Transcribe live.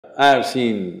I have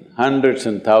seen hundreds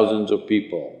and thousands of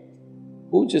people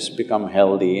who just become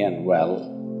healthy and well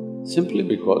simply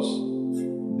because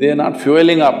they are not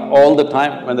fueling up all the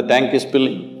time when the tank is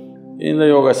filling. In the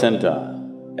yoga center,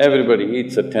 everybody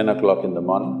eats at 10 o'clock in the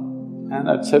morning and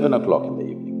at 7 o'clock in the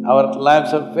evening. Our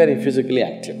lives are very physically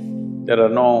active. There are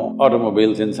no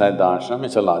automobiles inside the ashram,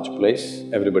 it's a large place.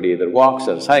 Everybody either walks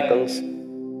or cycles.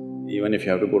 Even if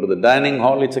you have to go to the dining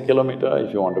hall, it's a kilometer.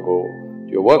 If you want to go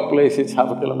to your workplace, it's half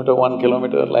a kilometer, 1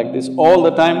 kilometer, like this. All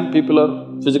the time, people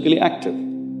are physically active.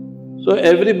 So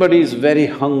everybody is very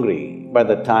hungry. By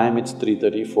the time it's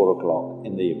 3:30, 4 o'clock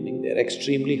in the evening, they're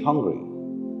extremely hungry.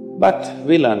 But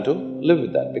we learn to live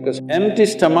with that because empty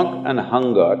stomach and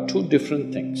hunger are two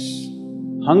different things.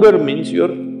 Hunger means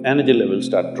your energy levels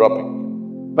start dropping,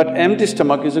 but empty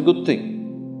stomach is a good thing.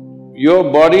 Your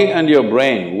body and your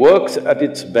brain works at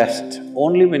its best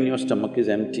only when your stomach is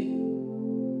empty.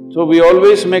 So we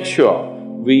always make sure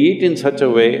we eat in such a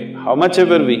way, how much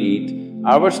ever we eat,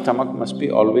 our stomach must be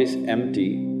always empty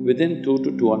within 2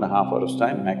 to 2.5 hours'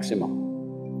 time maximum.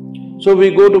 So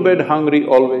we go to bed hungry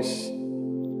always.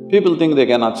 People think they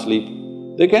cannot sleep.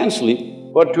 They can sleep.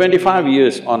 For 25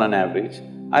 years on an average,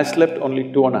 I slept only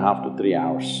 2.5 to 3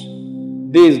 hours.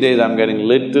 These days I'm getting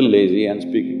little lazy and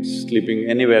sleeping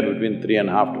anywhere between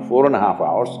 3.5 to 4.5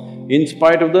 hours in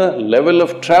spite of the level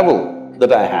of travel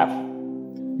that I have.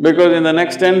 Because in the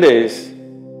next 10 days,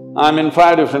 I'm in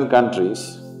 5 different countries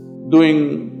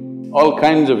doing all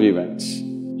kinds of events.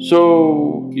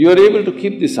 So, you're able to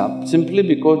keep this up simply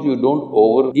because you don't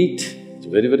overeat. It's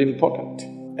very, very important.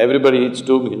 Everybody eats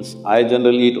 2 meals. I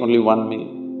generally eat only 1 meal,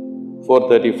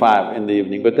 4:35 in the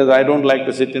evening, because I don't like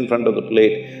to sit in front of the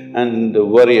plate and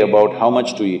worry about how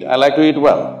much to eat. I like to eat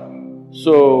well.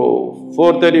 So,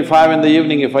 4:35 in the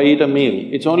evening, if I eat a meal,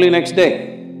 it's only next day.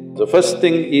 The first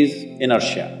thing is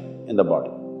inertia in the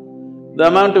body. The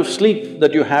amount of sleep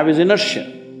that you have is inertia.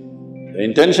 The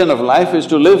intention of life is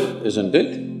to live, isn't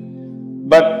it?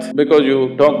 But because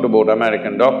you talked about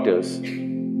American doctors,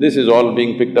 this is all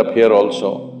being picked up here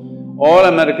also. All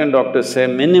American doctors say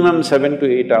minimum 7 to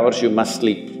 8 hours you must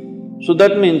sleep. So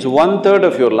that means 1/3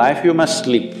 of your life you must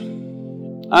sleep.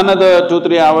 Another 2,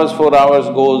 3 hours, 4 hours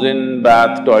goes in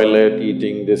bath, toilet,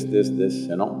 eating, this,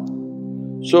 you know.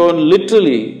 So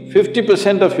literally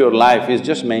 50% of your life is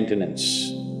just maintenance.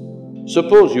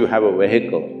 Suppose you have a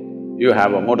vehicle, you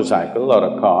have a motorcycle or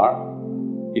a car,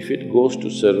 if it goes to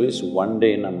service 1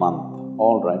 day in a month,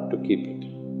 all right to keep it.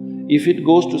 If it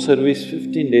goes to service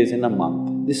 15 days in a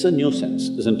month, this is a nuisance,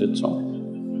 isn't it so?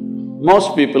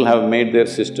 Most people have made their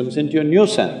systems into a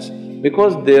nuisance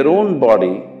because their own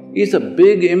body is a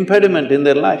big impediment in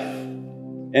their life.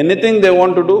 Anything they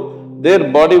want to do, their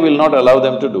body will not allow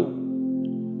them to do.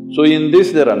 So in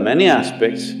this there are many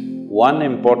aspects. One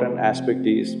important aspect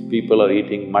is people are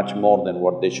eating much more than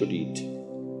what they should eat.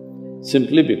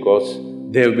 Simply because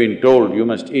they have been told, you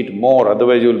must eat more,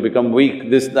 otherwise you will become weak,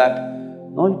 this, that.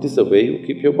 No, it is the way you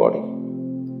keep your body.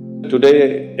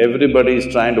 Today, everybody is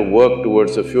trying to work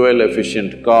towards a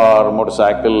fuel-efficient car,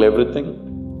 motorcycle, everything.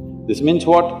 This means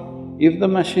what? If the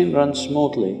machine runs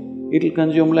smoothly, it'll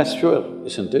consume less fuel,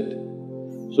 isn't it?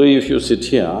 So if you sit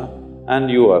here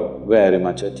and you are very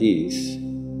much at ease,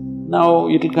 now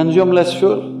it'll consume less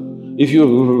fuel. If you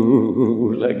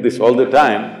like this all the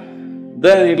time,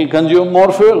 then it'll consume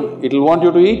more fuel, it'll want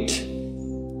you to eat.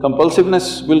 Compulsiveness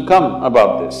will come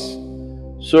about this.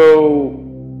 So,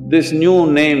 this new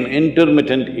name,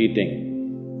 intermittent eating,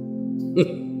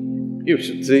 you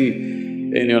should see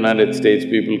in United States,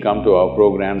 people come to our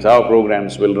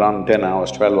programs will run 10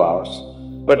 hours, 12 hours,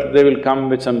 but they will come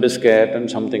with some biscuit and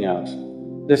something else.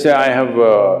 They say, I have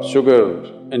sugar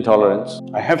intolerance,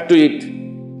 I have to eat.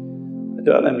 I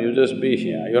tell them, you just be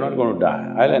here, you're not going to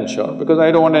die, I'll ensure, because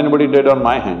I don't want anybody dead on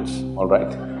my hands, all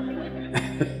right?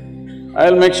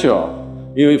 I'll make sure.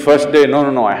 You first day,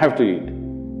 no, I have to eat.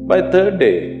 By third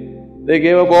day, they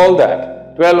gave up all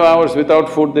that. 12 hours without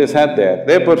food they sat there,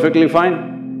 they're perfectly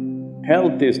fine.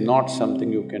 Health is not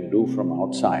something you can do from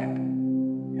outside.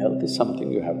 Health is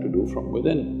something you have to do from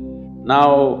within.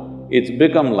 Now, it's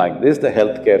become like this, the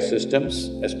healthcare systems,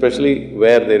 especially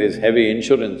where there is heavy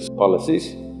insurance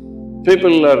policies.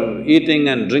 People are eating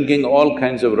and drinking all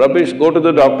kinds of rubbish, go to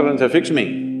the doctor and say, fix me.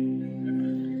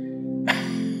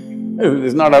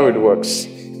 This is not how it works